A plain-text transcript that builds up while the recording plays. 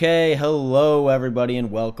Okay, hello everybody, and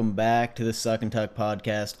welcome back to the Suck and Tuck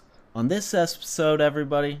podcast. On this episode,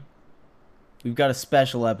 everybody, we've got a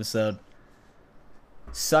special episode.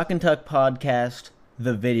 Suck and Tuck podcast,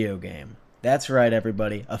 the video game. That's right,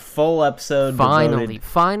 everybody. A full episode devoted...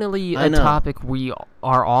 Finally a topic we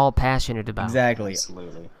are all passionate about. Exactly.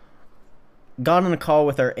 Absolutely. Got on a call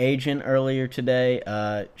with our agent earlier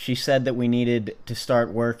today. She said that we needed to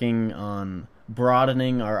start working on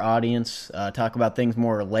broadening our audience, talk about things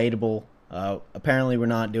more relatable. Apparently we're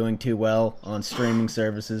not doing too well on streaming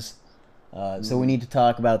services, so we need to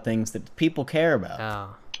talk about things that people care about.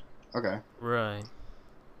 Oh, Okay. right.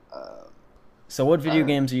 So what video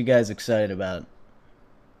games are you guys excited about?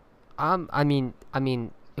 I mean,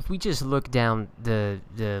 if we just look down the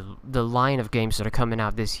line of games that are coming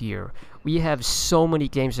out this year, we have so many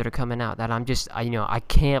games that are coming out that I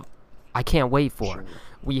can't wait for. Sure.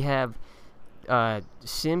 We have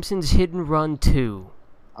Simpsons Hit and Run 2.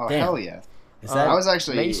 Oh, Damn. hell yeah. Is that... I was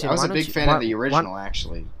Mason, a why big don't fan you- of the why- original,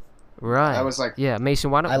 actually. Right. I was like, yeah,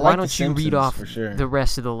 Mason, why I don't like you The read Simpsons, off for sure. the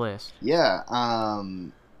rest of the list? yeah,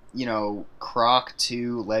 Croc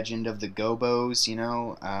 2, Legend of the Gobos,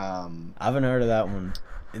 I haven't heard of that one.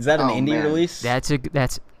 Is that an Oh, indie man. That's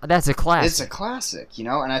release? a classic. it's a classic, and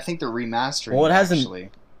I think they're remastering Well, it it, hasn't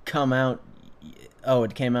actually. Come out... Oh,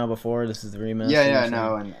 it came out before? This is the remaster? Yeah, or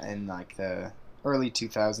no, something? in like the early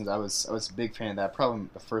 2000s, I was a big fan of that. Probably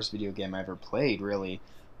the first video game I ever played, really.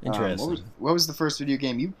 Interesting. What was the first video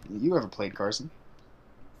game you ever played, Carson?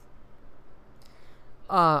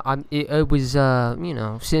 It was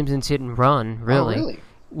Simpsons Hit and Run. Really, Oh, really?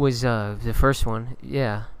 was the first one.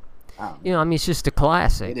 Yeah, Oh, it's just a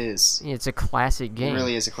classic. it is. It's a classic game. It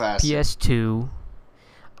really is a classic. PS2.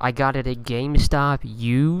 I got it at GameStop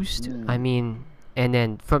used. And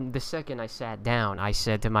then from the second I sat down, I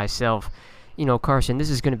said to myself, Carson, this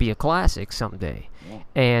is going to be a classic someday. Yeah.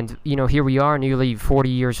 And here we are, nearly 40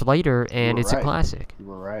 years later, and were it's a right. classic. You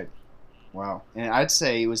were right. Wow. And I'd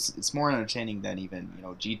say it's more entertaining than even,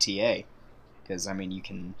 GTA. Because, you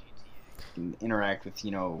can interact with,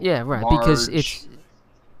 Yeah, right. Marge. Because it's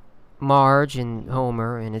Marge and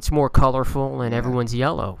Homer, and it's more colorful, and Yeah. everyone's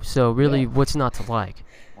yellow. So really, Yeah. what's not to like?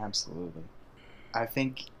 Absolutely. I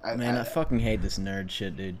think... Man, I fucking hate this nerd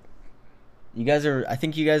shit, dude. I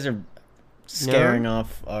think you guys are scaring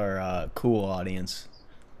off our cool audience.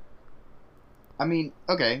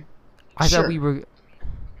 Okay. I Sure. thought we were...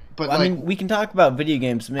 But, I mean, we can talk about video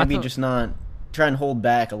games, maybe thought- just not try and hold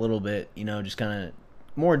back a little bit, just kind of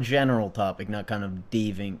more general topic, not kind of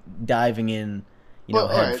diving in, Well,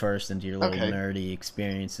 head alright. first into your little Okay. nerdy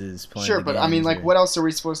experiences playing sure, the but, games or- what else are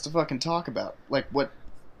we supposed to fucking talk about? Like, what...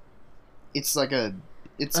 It's like a...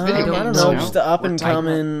 It's video games, I don't know, you just the up and What type-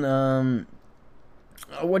 coming.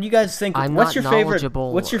 What do you guys think? I'm What's not your favorite?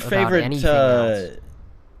 knowledgeable What's your about favorite anything else.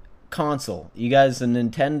 console? You guys a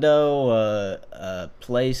Nintendo,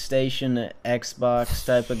 PlayStation, Xbox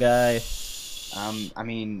type of guy?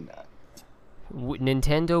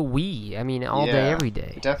 Nintendo Wii. All day, Yeah. every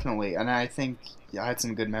day. Definitely, and I think I had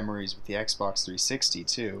some good memories with the Xbox 360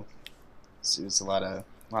 too. So it was a lot of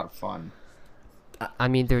fun.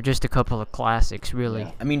 They're just a couple of classics,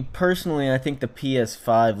 really. Yeah. Personally, I think the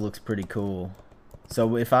PS5 looks pretty cool.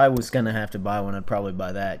 So if I was gonna have to buy one, I'd probably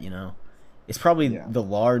buy that. It's probably Yeah. the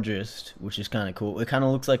largest, which is kind of cool. It kind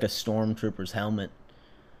of looks like a stormtrooper's helmet,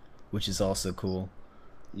 which is also cool.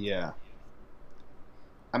 Yeah.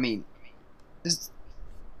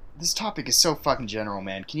 This topic is so fucking general,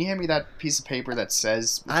 man. Can you hand me that piece of paper that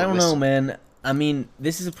says? with I the don't list know, of- man.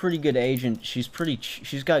 This is a pretty good agent. She's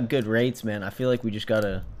she's got good rates, man. I feel like we just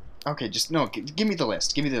gotta. Okay, just no. Give me the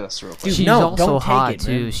list. Give me the list real quick. Dude, She's no, also don't take hot, it,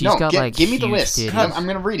 man. too. She's no, got, give me the huge list. titties. I'm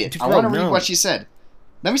gonna read it. Just I want to bro, read no. what she said.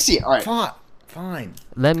 Let me see. All right. Fine.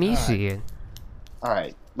 Let me see it. All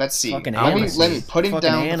right. Let's see. Fucking Let me animals. putting Fucking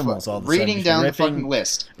down animals all of a reading sudden. down the Ripping- fucking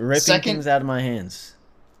list. Ripping Second. things out of my hands.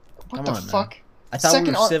 What Come the on, man. fuck? I thought Second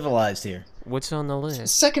we were on- civilized here. What's on the list?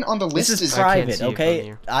 Second on the list This is is I can't private, see it from okay?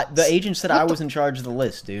 here. The agent said What I the- was in charge of the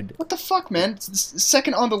list, dude. what the fuck, man?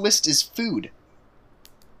 Second on the list is food.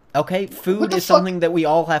 Okay, What food the is fuck? something that we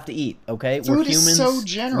all have to eat. Okay, we're Food is humans. so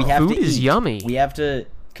general. We have Food to is eat. yummy. We have to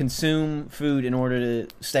consume food in order to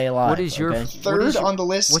stay alive. What is your okay? what Third is your- on the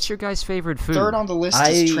list. What's your guys' favorite food? Third on the list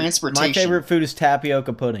is transportation. My favorite food is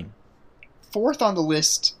tapioca pudding. Fourth on the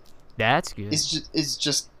list That's good. is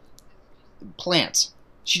just plant.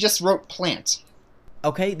 She just wrote plant.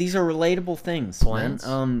 Okay, these are relatable things, Plants?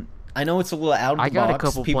 man. I know it's a little out of the I got a box.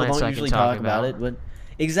 couple People plants don't I can usually talk talk about it, about. but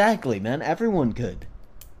exactly, man. Everyone could.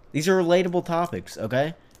 These are relatable topics,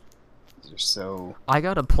 okay? These are so. I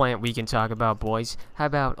got a plant we can talk about, boys. How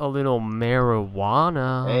about a little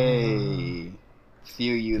marijuana? Hey.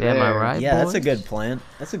 Feel you Am there. I right? Yeah, that's a boys? good plan.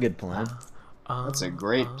 That's a good plan. That's a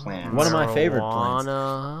great plan. One of my favorite plans.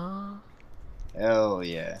 Marijuana. Hell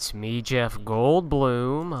yeah. It's me, Jeff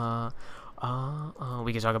Goldblum.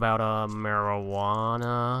 We can talk about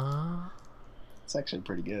marijuana. It's actually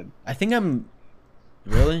pretty good. I think I'm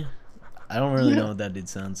really. I don't really Yeah. know what that dude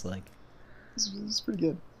sounds like. It's pretty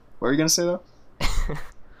good. What were you gonna say though?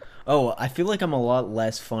 Oh, I feel like I'm a lot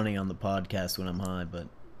less funny on the podcast when I'm high, but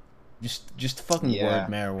just fucking Yeah.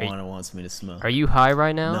 word marijuana wants me to smoke. Are you high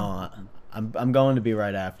right now? No, I'm going to be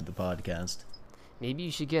right after the podcast. Maybe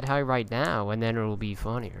you should get high right now, and then it'll be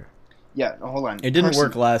funnier. Yeah, hold on. It didn't Carson,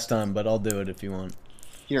 work last time, but I'll do it if you want.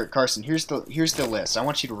 Here, Carson. Here's the list. I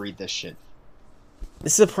want you to read this shit.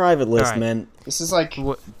 This is a private list, Alright. man. This is like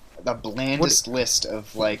What? the blandest list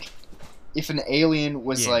of like, if an alien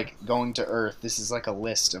was Yeah. like going to Earth, this is like a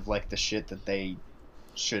list of like the shit that they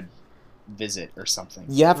should visit or something.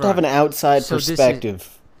 You have to have an outside So this is-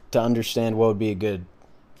 perspective to understand what would be a good.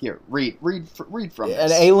 Here, read from An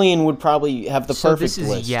this. alien would probably have the So perfect this is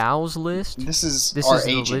list. Yao's list. This is This our is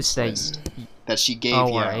the agent's list list that she gave Oh,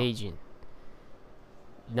 you. our agent.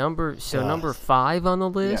 Number Ugh. number 5 on the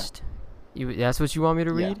list. That's what you want me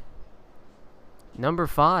to Yeah. read? Number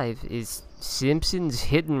 5 is Simpsons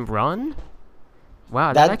Hit and Run.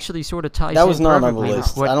 Wow, that That- actually sort of ties That in was not on the perfectly with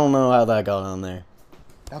list. what- I don't know how that got on there.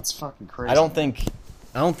 That's fucking crazy. I don't think.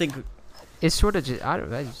 It's sort of just I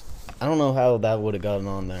don't know how that would have gotten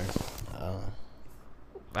on there.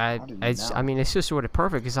 How did you know? I mean it's just sort of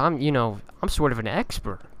perfect because I'm sort of an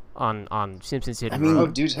expert on Simpsons Hit I and mean, Run. Oh,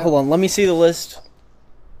 dude, hold on. Let me see the list.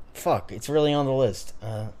 Fuck, it's really on the list.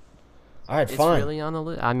 All right, It's fine. really on the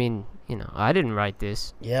list. I mean, I didn't write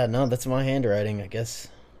this. Yeah, no, that's my handwriting, I guess.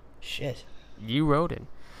 Shit. You wrote it.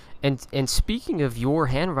 And speaking of your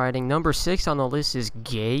handwriting, number 6 on the list is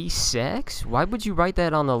gay sex. Why would you write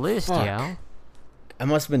that on the list, Fuck. Yao? I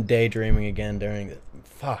must have been daydreaming again during the.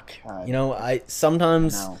 Fuck. God. You know, I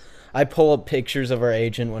sometimes No. I pull up pictures of our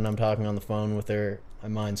agent when I'm talking on the phone with her. My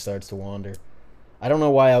mind starts to wander. I don't know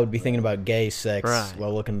why I would be thinking about gay sex Right.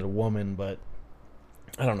 while looking at a woman, but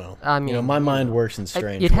I don't know. I mean, my mind works in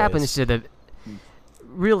strange it ways. happens to the.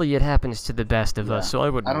 Really, it happens to the best of us, Yeah. so I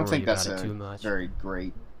wouldn't I don't worry think that's about it a too much. very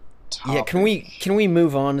great topic. Yeah, can we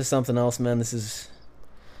move on to something else, man? This is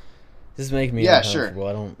making me Yeah, sure. uncomfortable.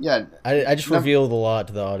 I don't. Yeah. I just No. revealed a lot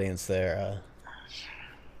to the audience there.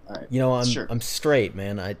 All right. You know, Sure. I'm straight,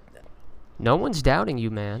 man. No one's doubting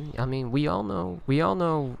you, man. I mean, we all know. All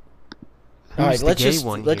Who's right, the let's gay just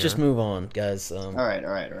one let's just here. move on, guys. All right.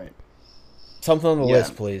 Something on the Yeah.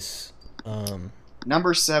 list, please.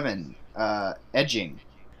 Number 7, edging.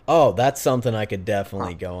 Oh, that's something I could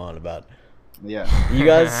definitely go on about. Yeah. You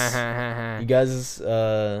guys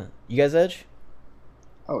edge?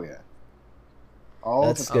 Oh yeah. All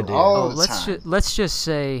That's the, good to hear. all Oh, the let's time. let's just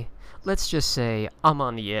say I'm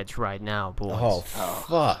on the edge right now, boys. Oh, Oh.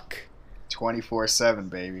 fuck. 24/7,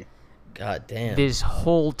 baby. God damn. This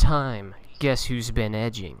whole time, guess who's been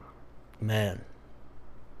edging? Man.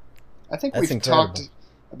 I think That's we've incredible. talked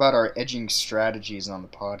about our edging strategies on the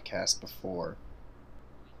podcast before.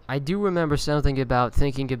 I do remember something about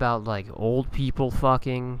thinking about like old people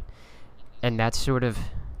fucking, and that sort of,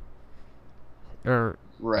 or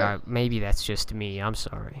Right. maybe that's just me. I'm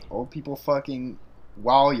sorry. Old people fucking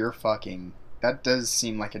while you're fucking. That does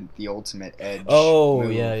seem like the ultimate edge. Oh,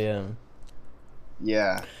 move. yeah.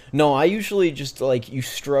 Yeah. No, I usually just, like, you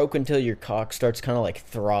stroke until your cock starts kind of, like,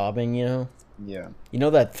 throbbing, you know? Yeah. You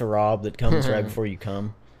know that throb that comes right before you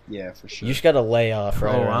come? Yeah, for sure. You just gotta lay off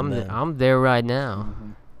right Oh, around then. I'm there right now.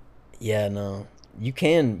 Mhm. Yeah, no. You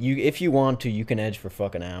can, if you want to, you can edge for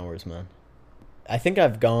fucking hours, man. I think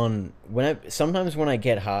I've gone, sometimes when I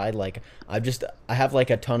get high, like, I have,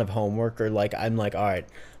 like, a ton of homework, or, like, I'm like, alright,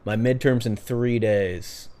 my midterm's in 3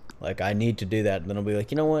 days. Like, I need to do that, and then I'll be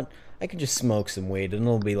like, you know what? I can just smoke some weed, and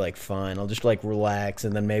it'll be, like, fine. I'll just, like, relax,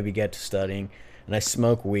 and then maybe get to studying. And I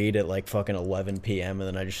smoke weed at, like, fucking 11 p.m., and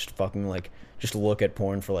then I just fucking, like, just look at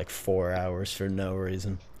porn for, like, 4 hours for no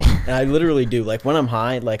reason. And I literally do. Like, when I'm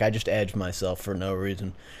high, like, I just edge myself for no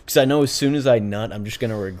reason. Because I know as soon as I nut, I'm just going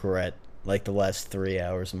to regret, like, the last 3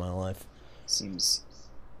 hours of my life. Seems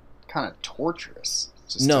kind of torturous.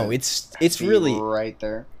 Just No, to it's be really, right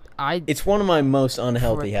there. it's one of my most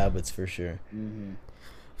unhealthy habits, for sure. Mm-hmm.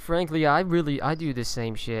 Frankly, I do the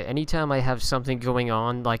same shit. Anytime I have something going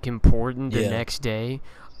on like important the Yeah. next day,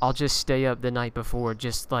 I'll just stay up the night before,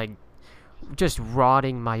 just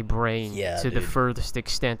rotting my brain Yeah, to the dude. furthest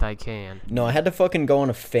extent I can. No, I had to fucking go on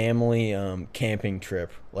a family camping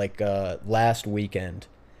trip, like, last weekend.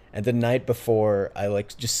 And the night before, I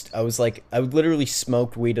would literally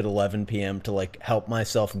smoked weed at 11 p.m. to, like, help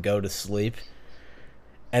myself go to sleep.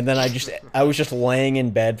 And then I was just laying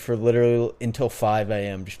in bed for literally until 5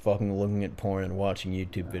 a.m. just fucking looking at porn and watching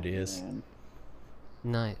YouTube videos. Man.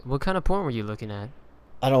 Nice. What kind of porn were you looking at?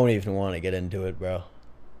 I don't even want to get into it, bro.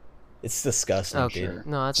 It's disgusting, Okay. dude.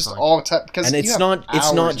 No, that's Just fine. all time because And it's not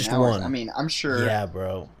just one. I mean, I'm sure. Yeah,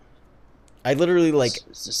 bro. I literally like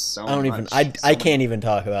It's just so I don't even much. I So I many- can't even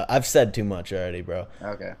talk about. I've said too much already, bro.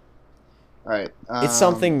 Okay. All right. It's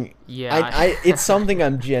something Yeah. I it's something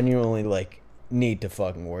I'm genuinely like need to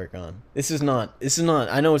fucking work on. This is not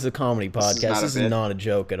I know it's a comedy This is podcast. not a This is bit. not a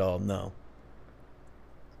joke at all. No.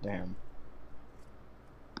 Damn.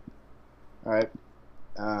 All right.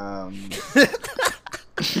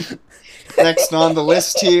 Next on the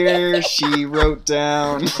list here, she wrote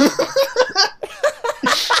down.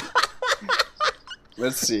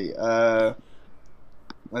 Let's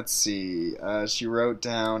see. She wrote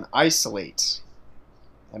down isolate.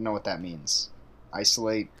 I don't know what that means.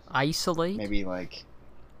 Isolate, Isolate? maybe like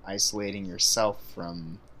isolating yourself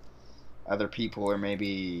from other people, or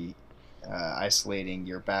maybe isolating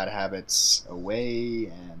your bad habits away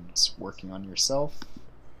and working on yourself.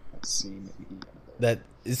 Let's see, maybe. That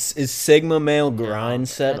is Sigma male No, grind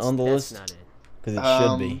set that's- on the that's list? not it. Because it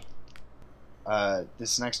should be.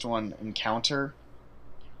 This next one, encounter.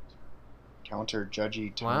 Counter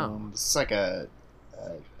judgy tone. Wow. This is like a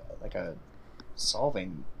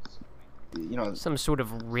solving. You know. Some sort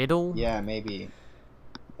of riddle? Yeah, maybe.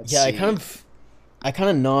 Let's Yeah, see. I kind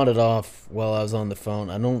of nodded off while I was on the phone.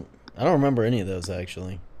 I don't remember any of those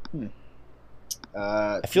actually.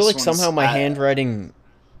 I feel This like somehow one's,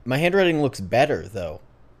 my handwriting looks better though.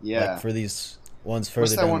 Yeah. Like for these ones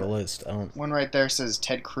What's further that down one? the list. I don't. One right there says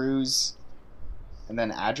Ted Cruz, and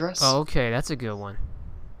then address. Oh, okay, that's a good one.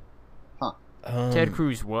 Ted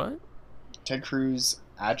Cruz what? Ted Cruz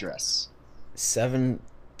address.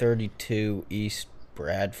 732 East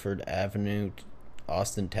Bradford Avenue,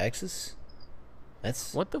 Austin, Texas.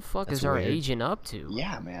 That's What the fuck That's is our weird. agent up to?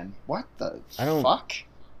 Yeah, man. What the I don't- fuck?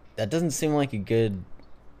 that doesn't seem like a good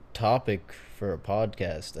topic for a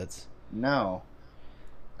podcast. That's No.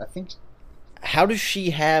 I think how does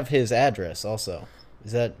she have his address? Also,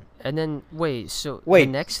 is that And then wait, so Wait.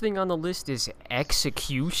 the next thing on the list is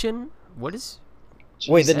execution? What is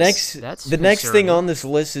wait the Jesus. next That's next thing concerning. on this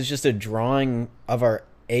list is just a drawing of our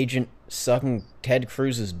agent sucking Ted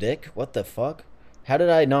Cruz's dick? What the fuck? How did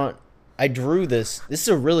I not? I drew this. This is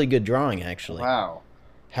a really good drawing, actually. Wow.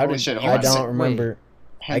 How Holy did shit, hold I on a don't sec. remember?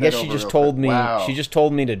 Hand I guess that she over just real told quick. me. Wow. She just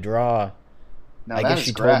told me to draw. No, I that guess is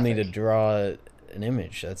she told me to graphic. draw an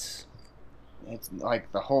image. That's It's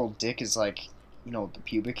like the whole dick is like, you know, the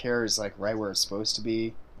pubic hair is like right where it's supposed to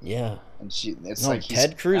be, yeah. and it's No, like he's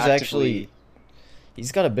Ted Cruz actively- actually.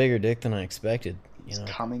 He's got a bigger dick than I expected. You he's know.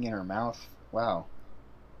 coming in her mouth. Wow.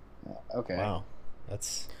 Okay. Wow.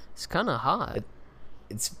 That's. it's kind of hot.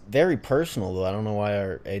 It's very personal though. I don't know why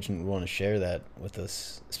our agent would want to share that with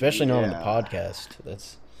us, especially not on the Yeah. podcast.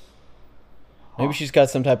 That's maybe Huh. she's got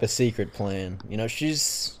some type of secret plan. You know,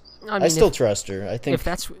 she's. I I mean, still if, trust her. I think if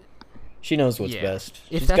that's she knows what's yeah. best.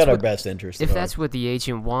 If She's that's got our what- best interest. if at that's heart. what the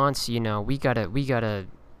agent wants, you know, we gotta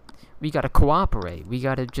cooperate. We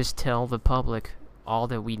gotta just tell the public all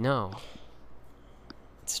that we know.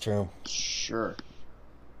 It's true. Sure.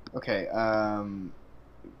 Okay.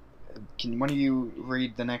 Can one of you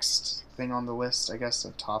read the next thing on the list? I guess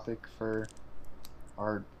a topic for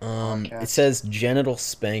our It podcast. says genital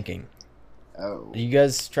spanking. Oh. You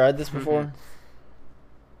guys tried this before?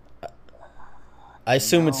 I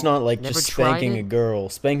assume it's No. not like Never just tried spanking it? a girl.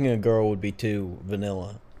 Spanking a girl would be too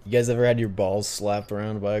vanilla. You guys ever had your balls slapped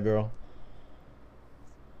around by a girl?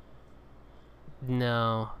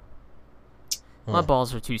 No, my Huh.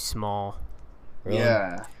 balls are too small. Really?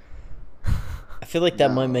 Yeah. I feel like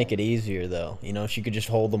that might No. make it easier though. You know, she could just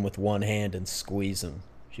hold them with one hand and squeeze them.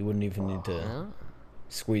 She wouldn't even need to Huh?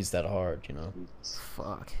 squeeze that hard, you know.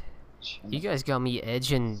 Fuck. You guys got me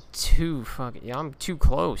edging too fucking. Yeah, I'm too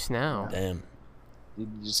close now. Damn. You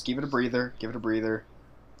just give it a breather. Give it a breather.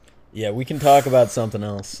 Yeah, we can talk about something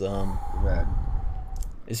else. Red.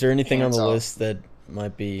 Is there anything Hands on the off. list that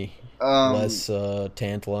might be Um, less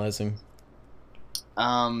tantalizing?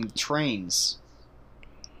 Trains.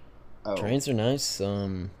 Oh, Trains are nice.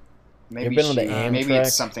 maybe been on the maybe Amtrak?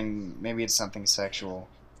 it's something. Maybe it's something sexual.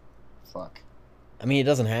 Fuck. I mean, it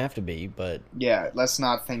doesn't have to be, but Yeah, let's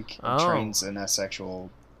not think of Oh. trains in a sexual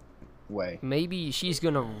way. Maybe she's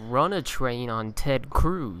gonna run a train on Ted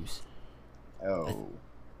Cruz. Oh.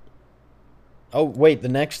 oh wait, the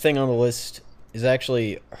next thing on the list is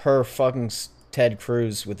actually her fucking Ted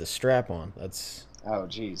Cruz with a strap on. That's Oh,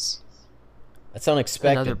 jeez.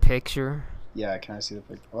 unexpected. Another picture. Yeah, can I see the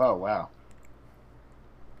picture? Oh, wow.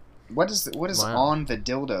 What is Wow. on the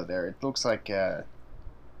dildo there? It looks like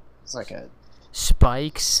it's like a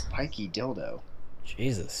Spikes. spiky dildo.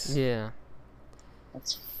 Jesus. Yeah.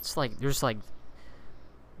 That's It's like there's like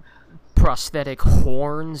prosthetic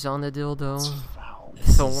horns on the dildo. foul.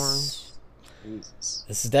 Thorns. Jesus.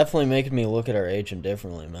 This is definitely making me look at our agent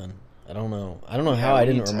differently, man. I don't know Yeah, how I we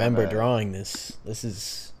didn't need to remember have a- drawing this. This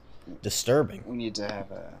is disturbing. We need to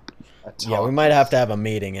have a talk. Yeah, we might have to have a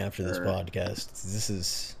meeting after this Or- podcast. This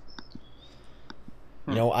is,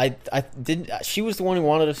 you know, I didn't. She was the one who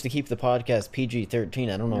wanted us to keep the podcast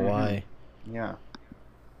PG-13. I don't know why. Yeah.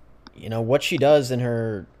 You know what she does in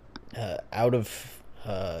her out of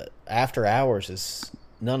after hours is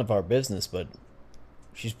none of our business, but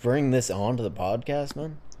she's bringing this onto the podcast,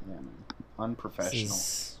 man. Yeah, man. Unprofessional.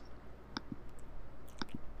 This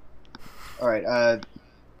All right.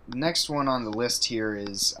 Next one on the list here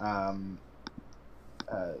is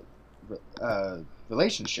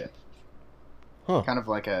relationship. Huh. Kind of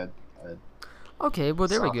like a Okay, well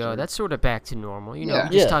there we go. Softer. That's sort of back to normal. You know, Yeah.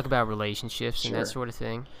 we just Yeah. talk about relationships and Sure. that sort of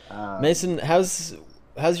thing. Mason, how's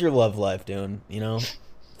your love life doing? You know,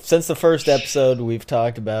 since the first episode, we've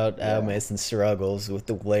talked about how Yeah. Mason struggles with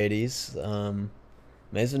the ladies.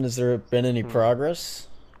 Mason, has there been any progress?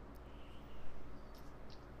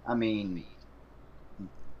 I mean,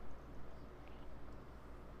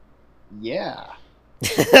 yeah.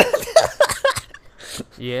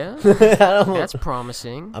 Yeah, I don't- that's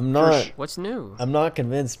promising. I'm not. What's new? I'm not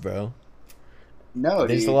convinced, bro. No,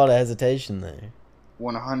 There's dude. a lot of hesitation there.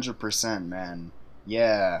 100%, man.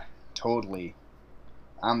 Yeah, totally.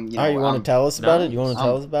 You All right, you want I'm- to tell us about no, it? You want to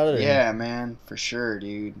tell us about it? or- Yeah, man, for sure,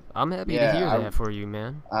 dude. I'm happy Yeah, to hear I- that for you,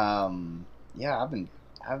 man. Yeah, I've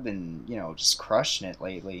been, just crushing it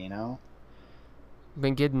lately,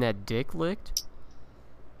 Been getting that dick licked?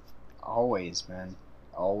 Always, man.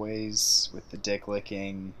 Always with the dick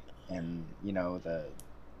licking and, the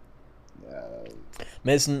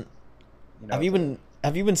Mason, have you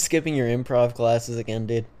been skipping your improv classes again,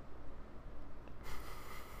 dude?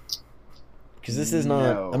 Because this is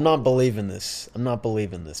not. No. I'm not believing this. I'm not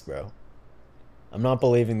believing this, bro. I'm not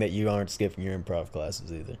believing that you aren't skipping your improv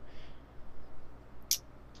classes either.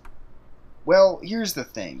 Well, here's the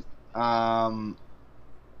thing. I've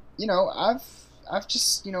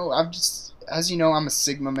just, as you know, I'm a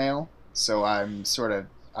Sigma male, so I'm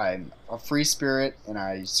a free spirit, and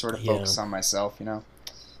I sort of Yeah. focus on myself,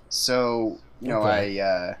 So, Okay.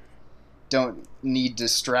 I don't need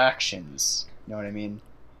distractions, you know what I mean?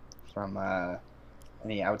 From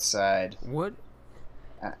any outside. What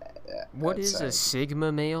What is a outside.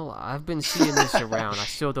 Sigma male? I've been seeing this around. I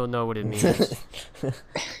still don't know what it means.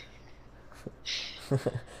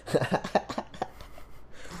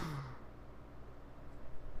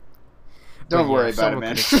 Don't But yeah, worry if about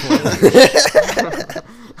it, someone man. could explain.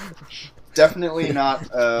 Definitely not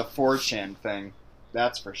a 4chan thing.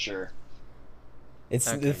 That's for sure. It's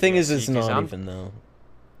Okay, the thing yeah, is, it's see, 'cause not I'm- even though.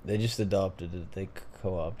 They just adopted it. They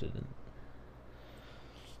co-opted it.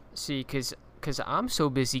 See, cause I'm so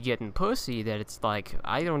busy getting pussy that it's like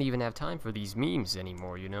I don't even have time for these memes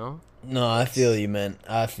anymore. You know? No, I feel you, man.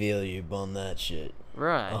 I feel you on that shit.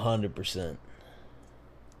 Right. 100%.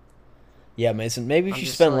 Yeah, Mason. Maybe if I'm you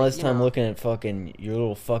just spend like, less you time know- looking at fucking your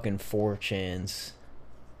little fucking 4chans.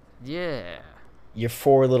 Yeah. Your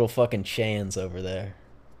 4 little fucking chans over there.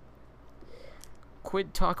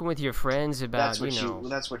 Quit talking with your friends about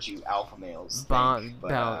That's what you alpha males about think.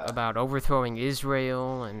 But, about overthrowing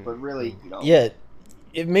Israel and. but really, Yeah,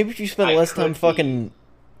 maybe if you spend I less time could fucking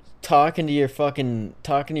talking to your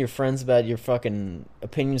friends about your fucking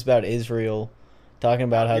opinions about Israel, talking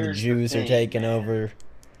about how the Here's the Jews are thing, taking man. over,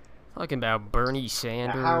 Talking about Bernie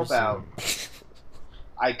Sanders. how about and-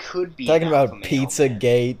 I could be talking an alpha about male, Pizza man.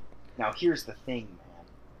 Gate. Now here's the thing, man.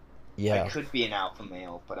 I Yeah, could be an alpha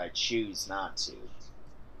male, but I choose not to.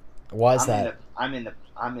 why is that? I'm in the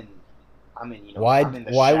Why- I'm in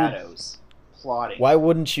the why would- shadows, plotting. Why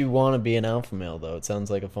wouldn't you want to be an alpha male though? It sounds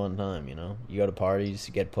like a fun time, you know. You go to parties,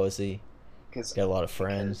 you get pussy, Because get a lot of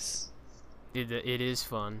friends. it is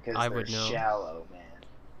fun. Because I they're would know. shallow, man.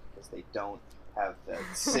 Because they don't have the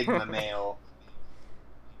Sigma male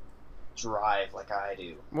drive like I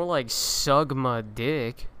do. More like Sugma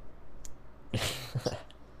dick. You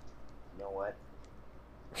know what?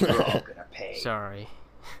 You're all gonna pay. Sorry.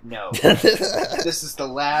 No. This is the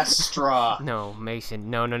last straw. No, Mason.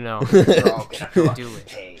 No. You're all gonna Do fucking it.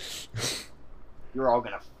 pay. You're all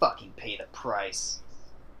gonna fucking pay the price.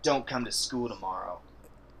 Don't come to school tomorrow.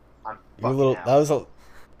 I'm You're a fucking little. out. That was a.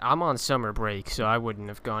 I'm on summer break, so I wouldn't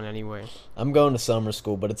have gone anyway. I'm going to summer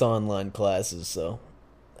school, but it's online classes, so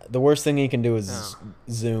the worst thing you can do is Oh.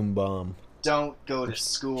 Zoom bomb. don't go to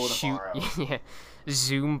school Shoot, tomorrow. yeah,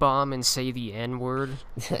 Zoom bomb and say the N word.